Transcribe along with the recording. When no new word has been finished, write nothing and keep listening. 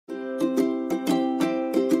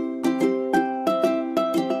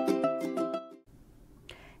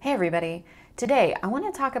everybody. Today I want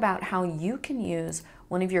to talk about how you can use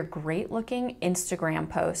one of your great looking Instagram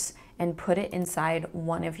posts and put it inside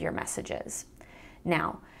one of your messages.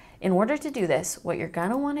 Now, in order to do this, what you're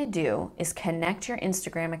going to want to do is connect your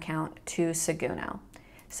Instagram account to Seguno.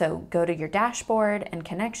 So go to your dashboard and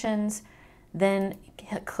connections, then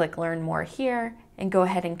click Learn More here and go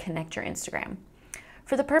ahead and connect your Instagram.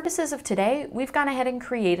 For the purposes of today, we've gone ahead and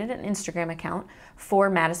created an Instagram account for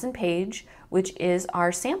Madison Page, which is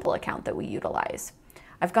our sample account that we utilize.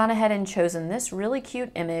 I've gone ahead and chosen this really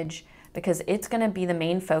cute image because it's going to be the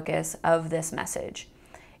main focus of this message.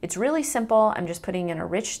 It's really simple. I'm just putting in a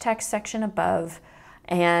rich text section above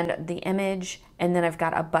and the image, and then I've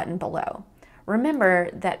got a button below. Remember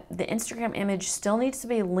that the Instagram image still needs to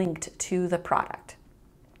be linked to the product,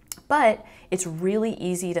 but it's really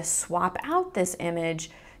easy to swap out this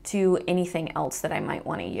image to anything else that I might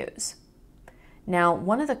want to use. Now,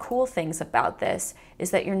 one of the cool things about this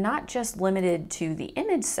is that you're not just limited to the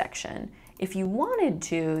image section. If you wanted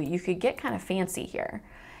to, you could get kind of fancy here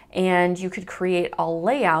and you could create a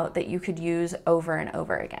layout that you could use over and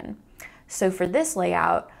over again. So for this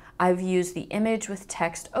layout, I've used the image with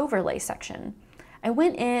text overlay section. I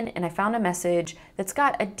went in and I found a message that's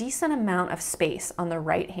got a decent amount of space on the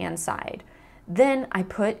right-hand side. Then I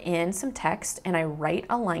put in some text and I right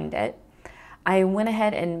aligned it. I went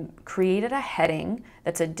ahead and created a heading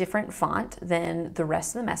that's a different font than the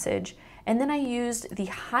rest of the message. And then I used the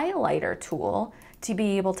highlighter tool to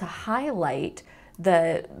be able to highlight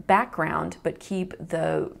the background but keep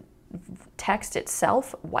the text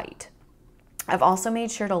itself white. I've also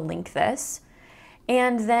made sure to link this.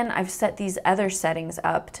 And then I've set these other settings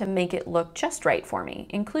up to make it look just right for me,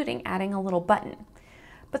 including adding a little button.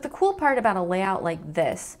 But the cool part about a layout like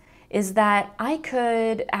this is that I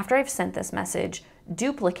could, after I've sent this message,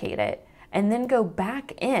 duplicate it and then go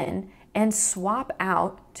back in and swap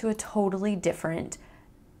out to a totally different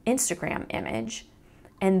Instagram image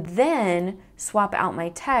and then swap out my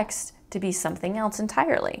text to be something else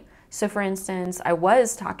entirely. So for instance, I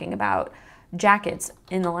was talking about jackets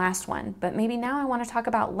in the last one, but maybe now I want to talk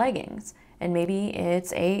about leggings and maybe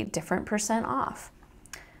it's a different % off.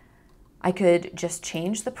 I could just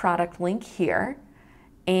change the product link here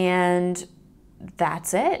and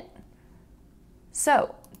that's it.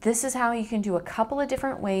 So this is how you can do a couple of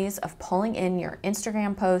different ways of pulling in your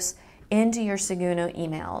Instagram posts into your Seguno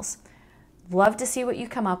emails. Love to see what you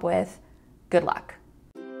come up with. Good luck.